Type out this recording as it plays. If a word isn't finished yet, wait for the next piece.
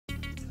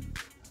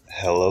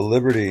Hello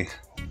Liberty,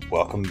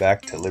 welcome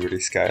back to Liberty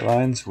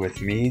Skylines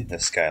with me, the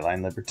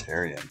Skyline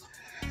Libertarian.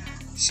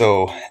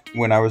 So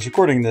when I was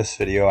recording this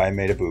video I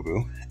made a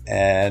boo-boo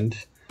and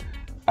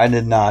I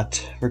did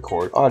not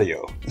record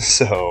audio,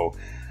 so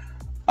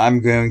I'm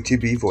going to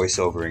be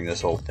voiceovering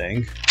this whole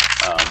thing.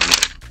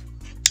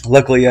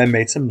 Luckily I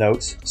made some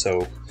notes,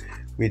 so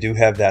we do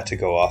have that to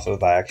go off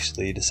of. I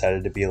actually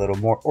decided to be a little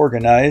more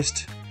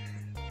organized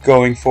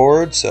going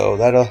forward, so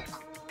that'll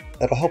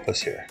help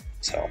us here.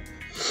 So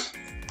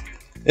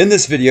in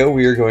this video,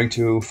 we are going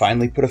to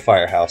finally put a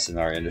firehouse in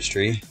our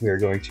industry. We are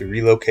going to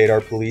relocate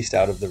our police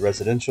out of the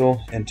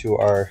residential into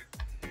our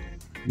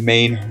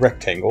main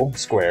rectangle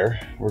square.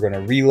 We're going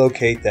to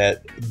relocate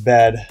that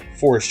bad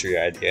forestry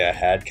idea I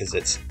had because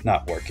it's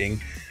not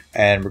working.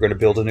 And we're going to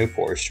build a new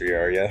forestry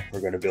area. We're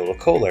going to build a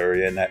coal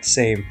area in that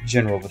same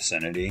general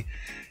vicinity.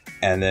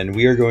 And then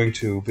we are going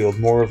to build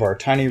more of our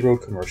tiny road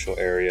commercial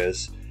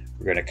areas.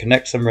 We're going to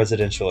connect some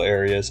residential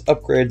areas,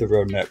 upgrade the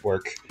road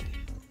network,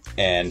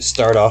 and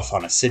start off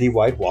on a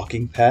citywide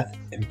walking path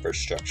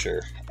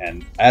infrastructure.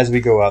 And as we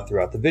go out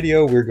throughout the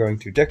video, we're going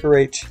to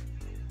decorate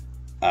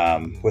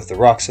with the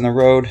rocks in the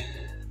road,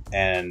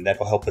 and that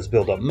will help us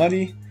build up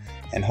money.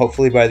 And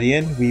hopefully by the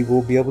end, we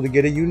will be able to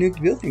get a unique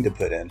building to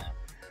put in.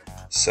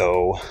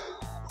 So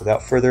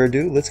without further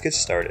ado, let's get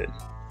started.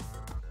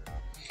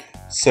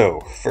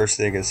 So first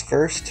thing is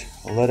first,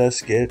 let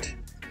us get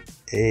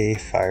a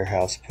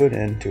firehouse put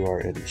into our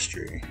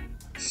industry.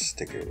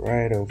 Stick it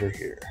right over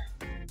here.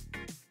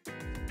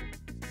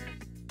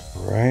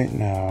 Right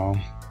now,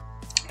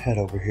 head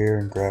over here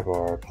and grab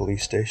our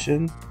police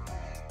station.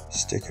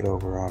 Stick it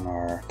over on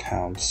our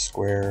town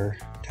square,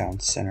 town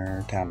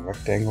center, town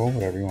rectangle,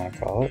 whatever you want to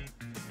call it.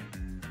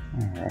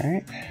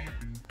 Alright.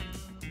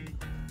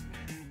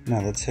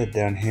 Now let's head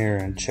down here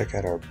and check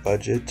out our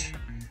budget,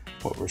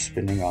 what we're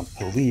spending on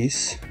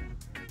police.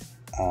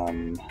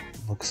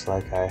 Looks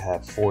like I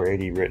have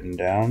 480 written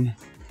down.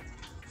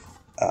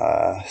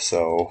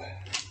 So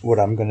what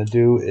I'm going to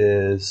do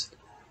is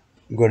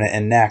I'm going to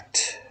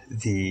enact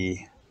the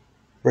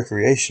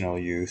recreational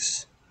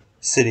use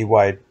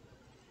citywide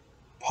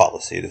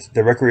policy,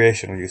 the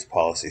recreational use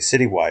policy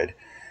citywide,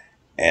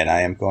 and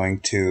I am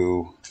going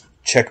to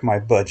check my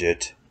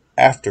budget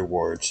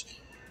afterwards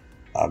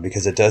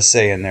because it does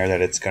say in there that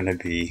it's going to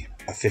be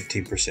a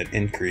 15%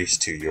 increase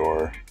to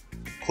your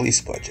police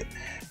budget.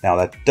 Now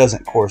that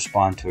doesn't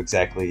correspond to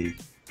exactly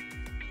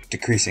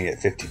decreasing it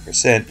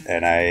 50%,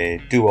 and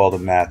I do all the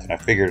math and I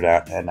figured it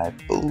out, and I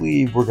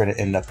believe we're going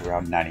to end up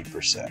around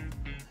 90%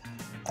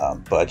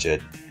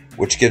 budget,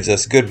 which gives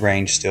us good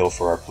range still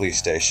for our police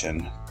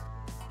station,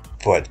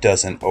 but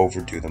doesn't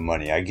overdo the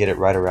money. I get it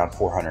right around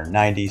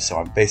 490, so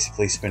I'm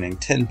basically spending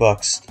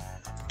 $10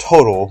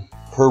 total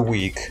per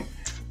week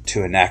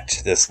to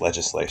enact this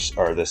legislation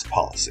or this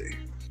policy.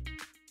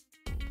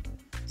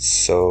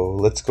 So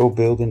let's go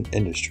build an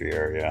industry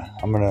area.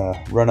 I'm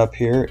gonna run up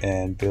here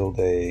and build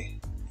a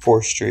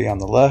forestry on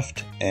the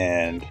left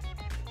and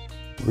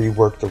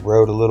rework the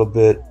road a little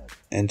bit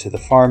into the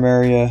farm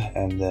area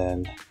and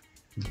then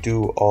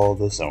do all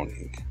the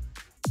zoning.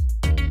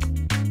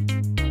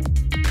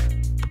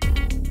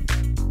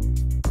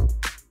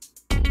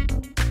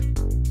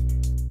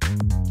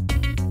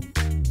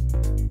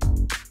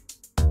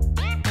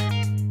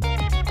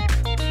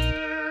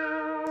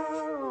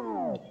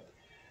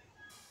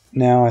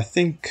 Now I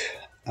think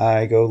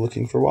I go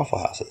looking for Waffle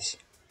Houses.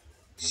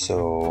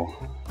 So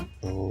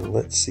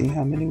let's see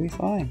how many we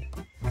find.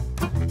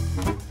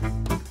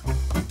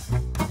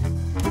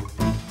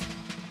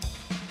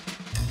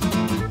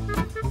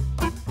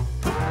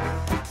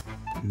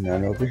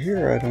 None over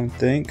here, I don't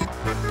think.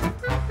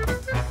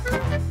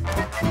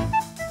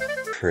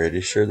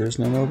 Pretty sure there's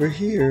none over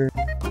here.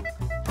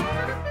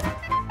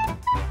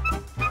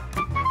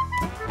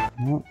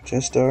 Nope,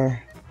 just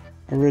our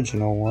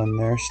original one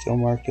there, still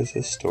marked as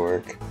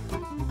historic.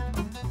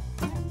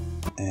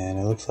 And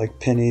it looks like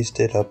Penny's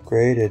did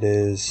upgrade. It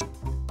is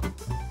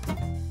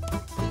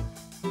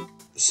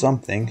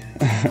something.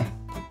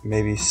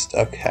 Maybe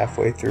stuck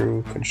halfway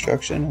through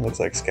construction. It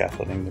looks like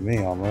scaffolding to me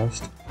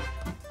almost.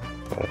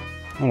 But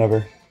whatever.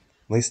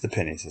 At least the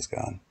Penny's is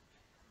gone.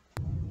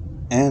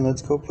 And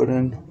let's go put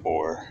in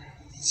ore.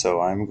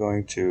 So I'm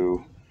going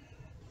to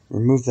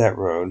remove that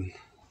road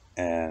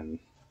and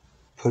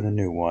put a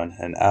new one,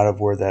 and out of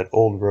where that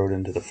old road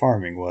into the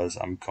farming was,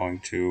 I'm going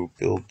to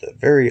build a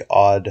very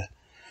odd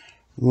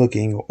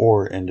looking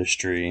ore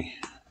industry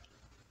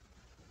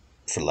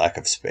for lack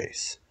of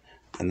space,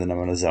 and then I'm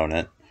going to zone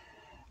it.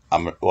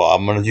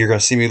 You're going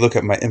to see me look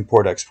at my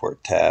import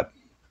export tab,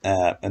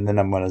 and then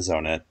I'm going to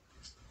zone it,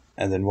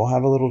 and then we'll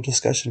have a little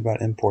discussion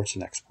about imports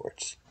and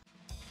exports.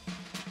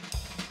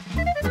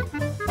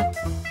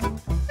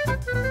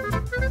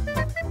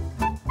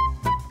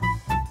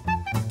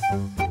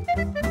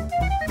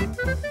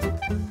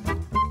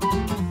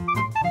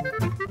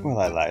 Well,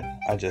 I lied.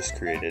 I just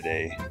created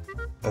a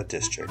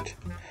district.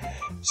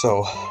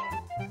 So,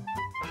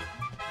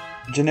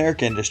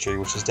 generic industry,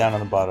 which is down on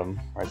the bottom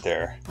right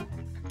there,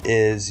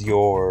 is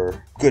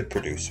your good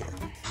producer.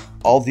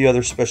 All the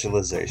other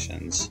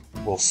specializations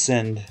will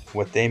send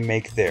what they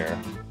make there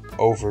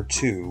over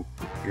to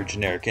your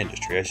generic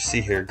industry. As you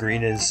see here,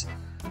 green is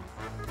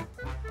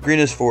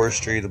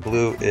forestry, the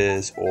blue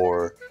is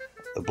ore,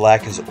 the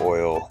black is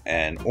oil,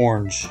 and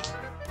orange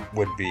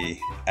would be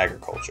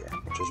agriculture,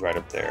 which is right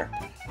up there.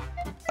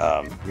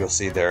 You'll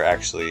see they're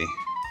actually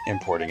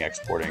importing,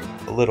 exporting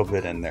a little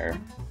bit in there.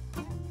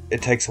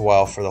 It takes a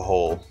while for the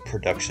whole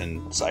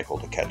production cycle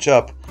to catch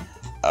up,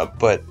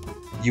 but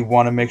you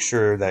want to make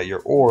sure that your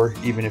ore,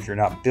 even if you're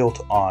not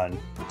built on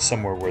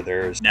somewhere where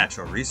there's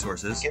natural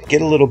resources,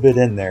 get a little bit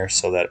in there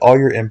so that all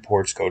your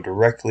imports go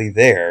directly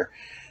there,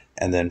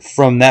 and then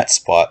from that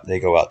spot they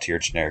go out to your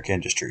generic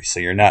industry. So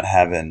you're not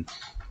having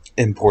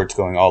imports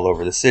going all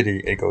over the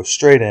city. It goes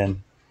straight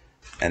in,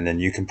 and then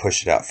you can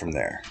push it out from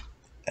there.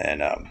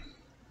 And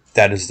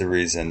that is the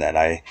reason that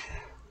I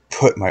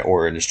put my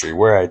ore industry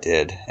where I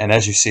did. And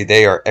as you see,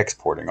 they are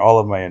exporting. All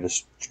of my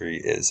industry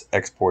is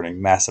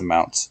exporting mass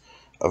amounts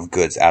of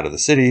goods out of the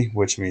city,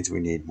 which means we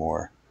need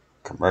more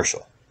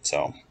commercial.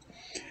 So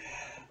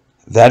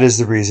that is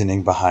the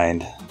reasoning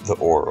behind the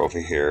ore over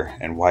here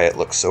and why it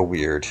looks so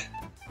weird.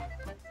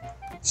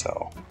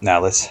 So now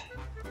let's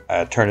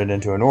turn it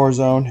into an ore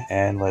zone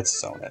and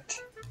let's zone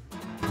it.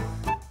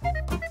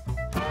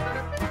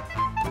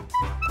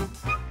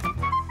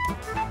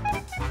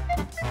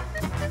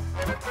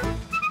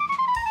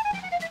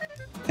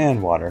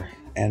 And water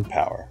and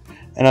power.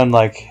 And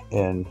unlike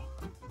in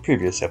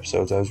previous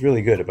episodes, I was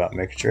really good about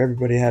making sure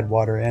everybody had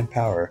water and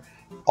power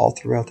all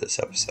throughout this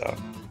episode.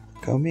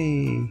 Go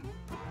me!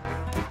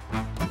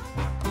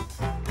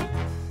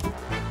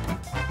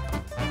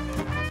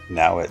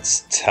 Now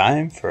it's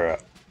time for an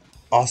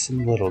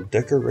awesome little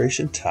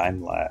decoration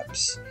time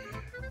lapse.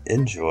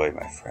 Enjoy,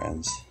 my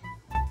friends.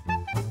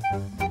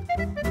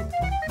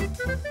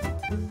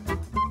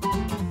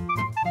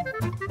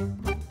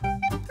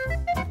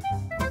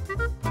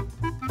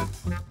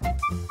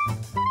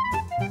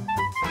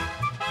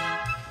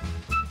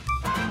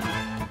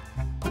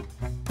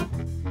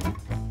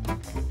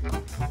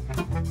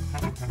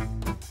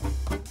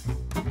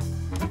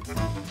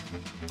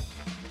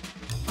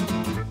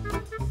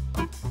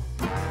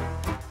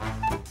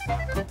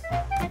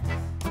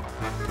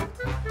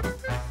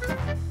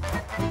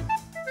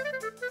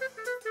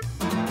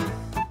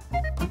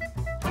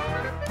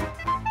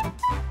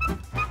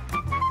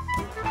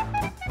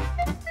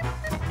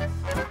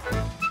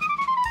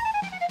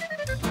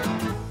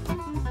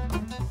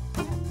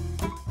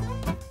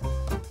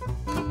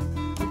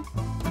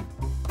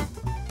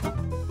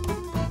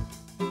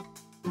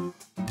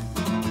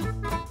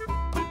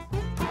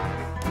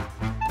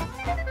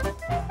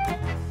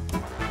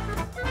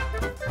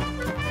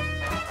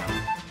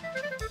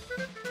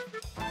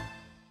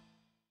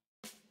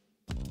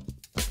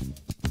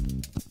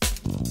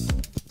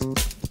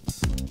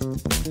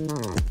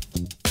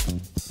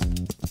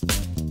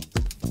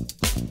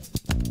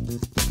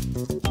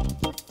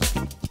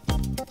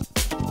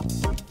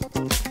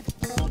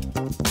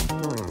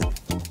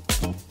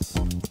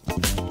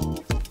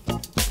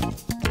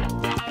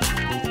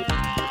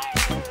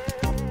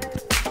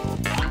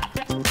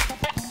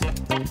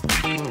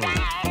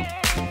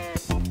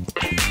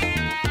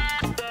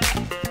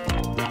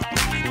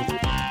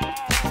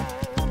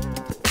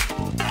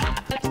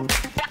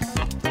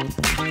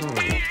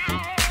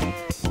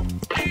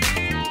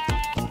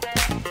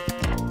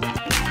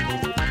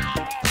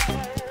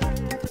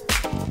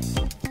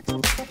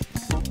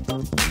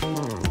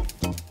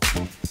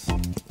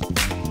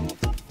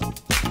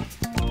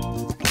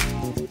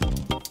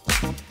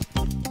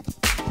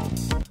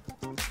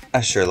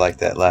 I sure like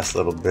that last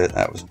little bit.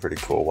 That was pretty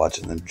cool,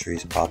 watching them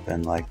trees pop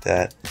in like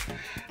that.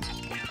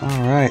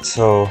 Alright,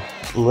 so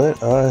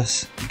let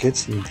us get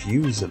some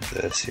views of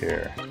this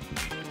here.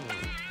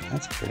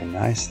 That's pretty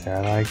nice there.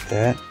 I like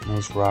that.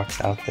 Those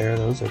rocks out there,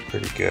 those are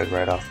pretty good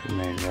right off the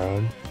main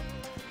road.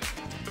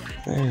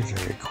 Very,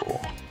 very cool.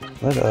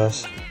 Let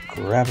us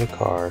grab a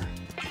car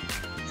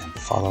and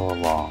follow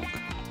along.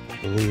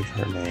 I believe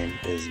her name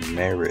is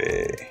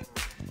Mary.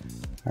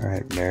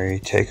 Alright, Mary,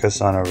 take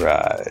us on a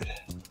ride.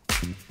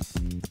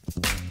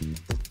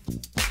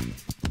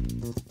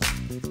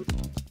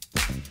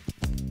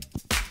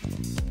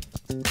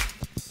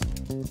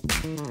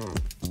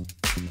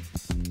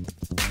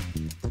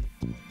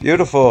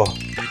 Beautiful!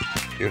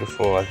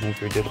 Beautiful. I think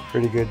we did a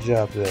pretty good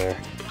job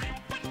there.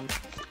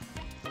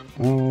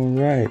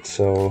 Alright,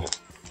 so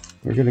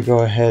we're going to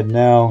go ahead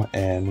now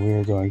and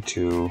we're going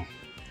to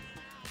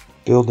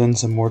build in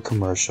some more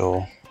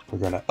commercial. We're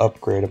going to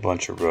upgrade a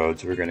bunch of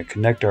roads. We're going to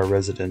connect our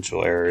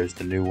residential areas,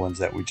 the new ones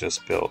that we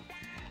just built,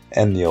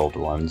 and the old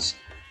ones.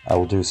 I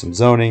will do some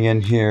zoning in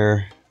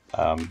here.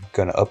 I'm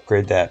going to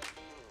upgrade that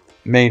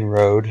main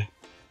road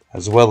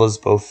as well as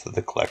both of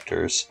the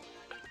collectors.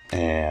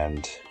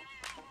 And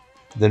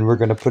then we're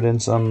going to put in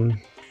some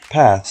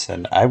paths,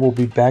 and I will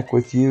be back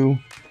with you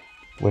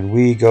when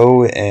we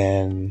go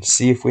and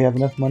see if we have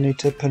enough money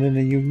to put in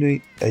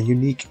a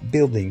unique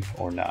building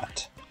or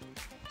not.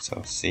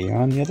 So see you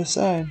on the other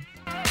side.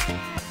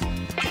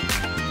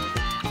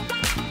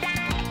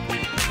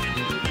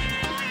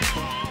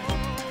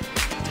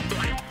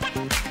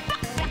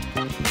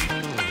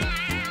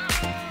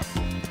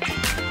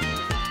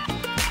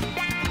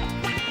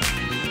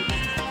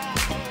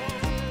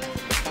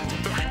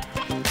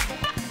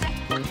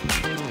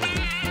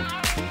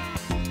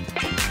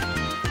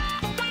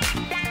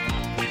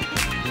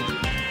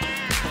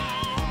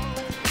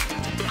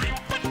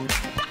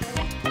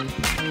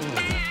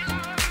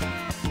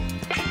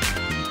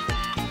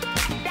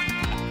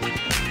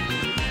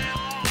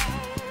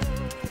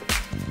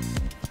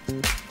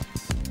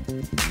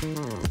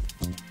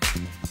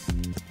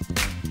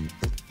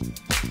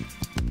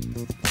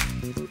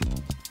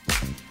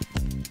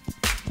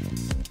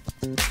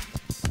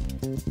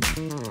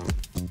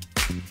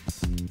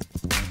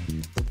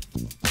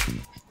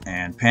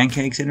 And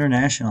Pancakes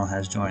International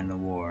has joined the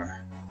war.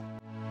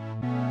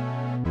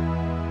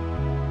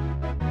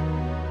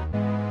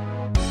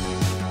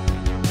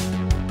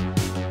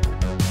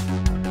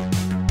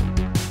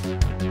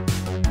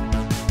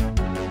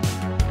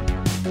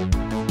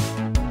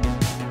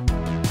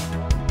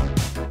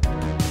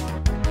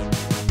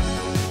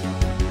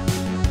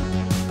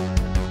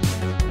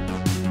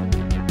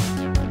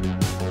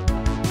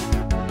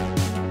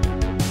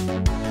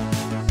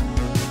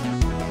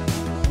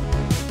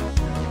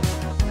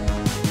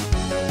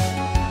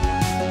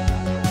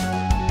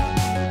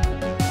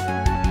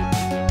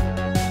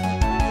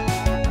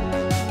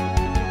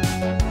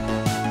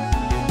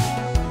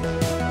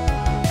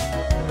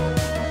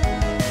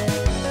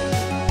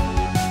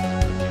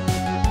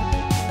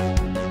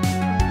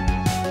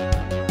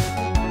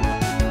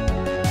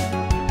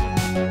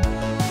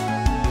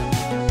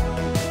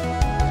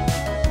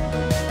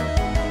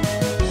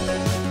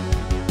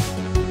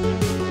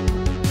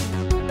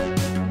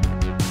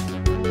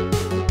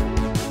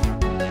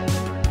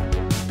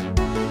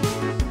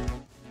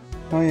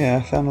 Oh yeah,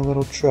 I found a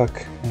little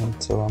truck,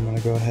 and so I'm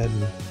gonna go ahead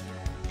and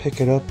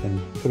pick it up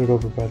and put it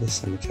over by the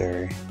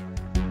cemetery.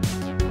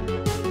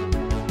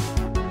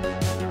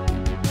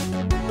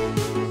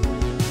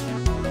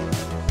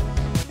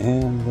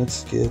 And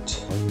let's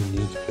get a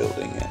unique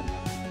building in.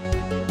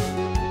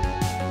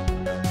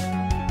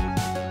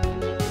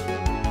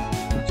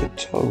 We could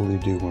totally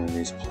do one of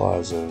these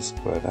plazas,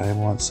 but I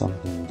want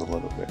something with a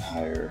little bit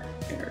higher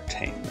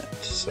entertainment.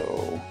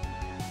 So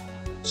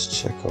let's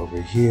check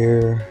over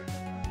here.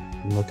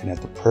 I'm looking at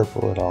the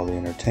purple at all the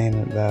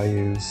entertainment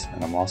values,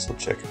 and I'm also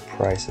checking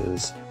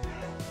prices.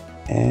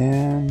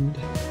 And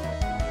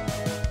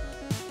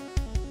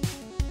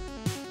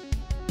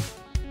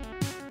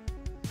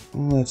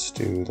let's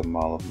do the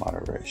Mall of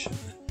Moderation.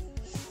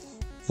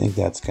 I think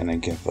that's going to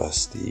give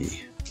us the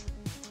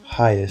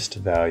highest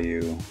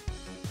value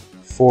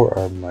for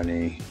our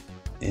money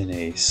in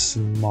a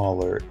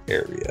smaller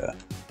area.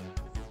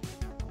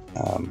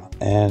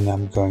 And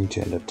I'm going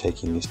to end up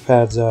taking these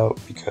pads out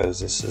because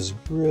this is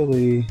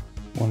really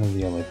one of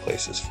the only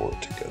places for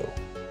it to go.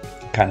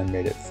 I kind of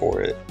made it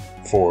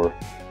for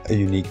a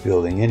unique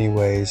building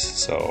anyways,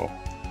 so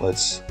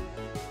let's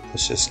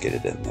just get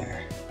it in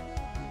there.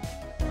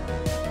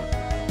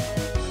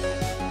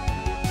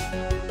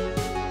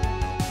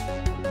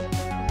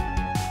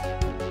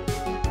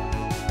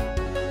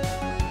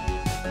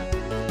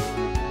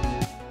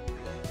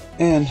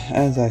 And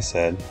as I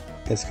said,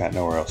 it's got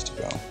nowhere else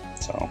to go.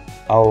 So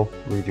I'll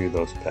redo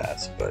those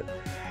paths, but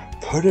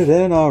put it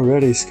in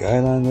already,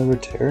 Skyline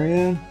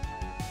Libertarian.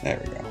 There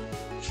we go.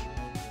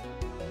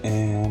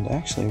 And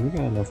actually, we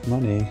got enough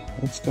money.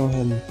 Let's go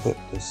ahead and put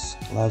this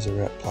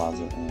Lazarette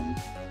Plaza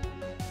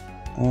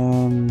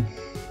in.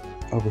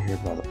 Over here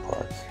by the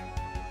park.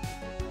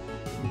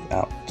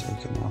 Without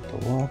taking off the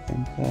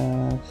walking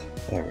path.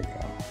 There we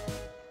go.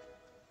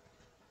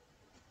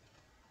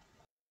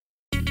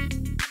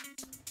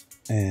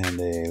 And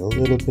a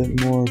little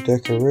bit more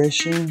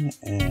decoration,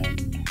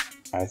 and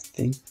I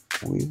think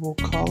we will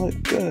call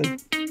it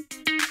good.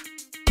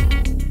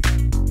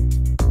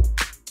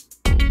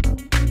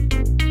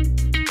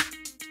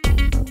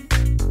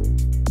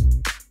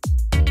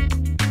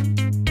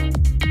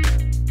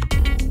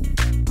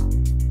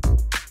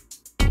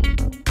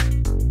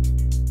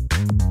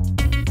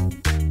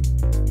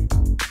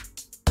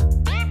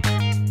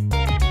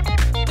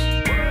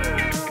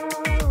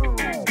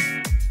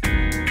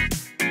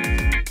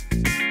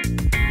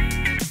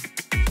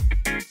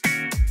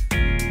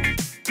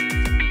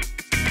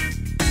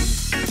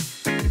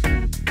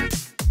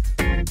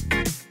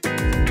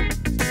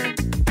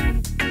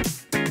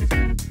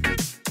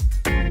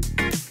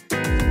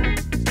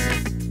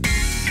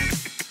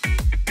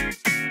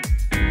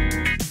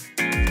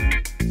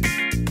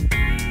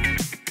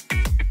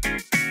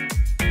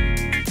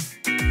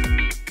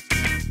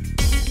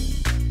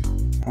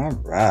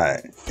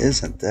 Alright,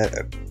 isn't that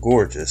a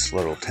gorgeous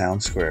little town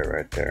square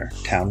right there?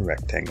 Town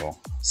rectangle,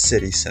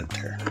 city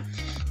center.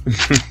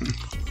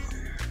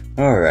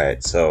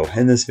 Alright, so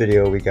in this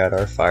video we got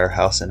our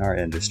firehouse in our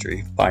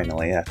industry,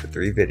 finally, after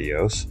 3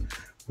 videos.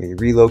 We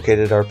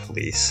relocated our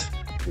police,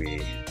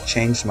 we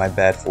changed my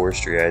bad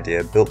forestry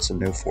idea, built some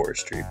new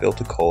forestry,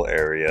 built a coal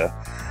area,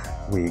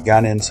 we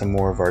got in some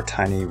more of our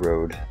tiny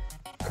road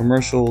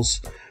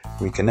commercials,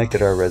 we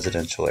connected our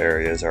residential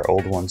areas, our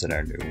old ones and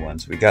our new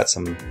ones, we got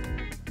some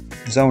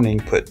zoning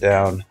put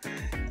down,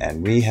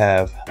 and we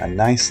have a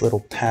nice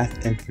little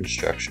path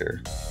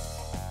infrastructure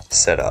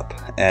set up.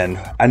 And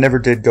I never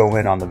did go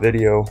in on the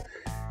video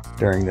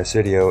during this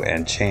video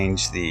and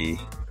change the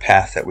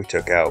path that we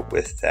took out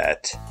with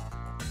that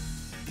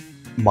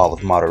Mall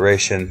of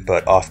Moderation,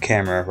 but off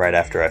camera right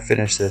after I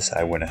finished this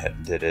I went ahead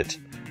and did it.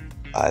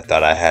 I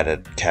thought I had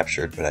it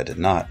captured, but I did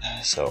not,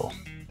 so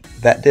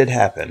that did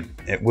happen.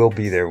 It will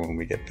be there when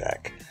we get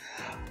back.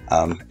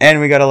 And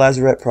we got a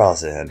Lazarette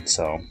Plaza in,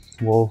 so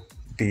we'll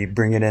be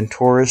bringing in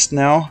tourists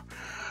now,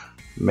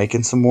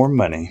 making some more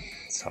money.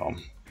 So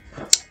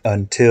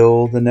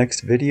until the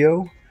next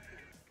video,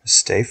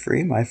 stay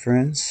free, my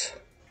friends.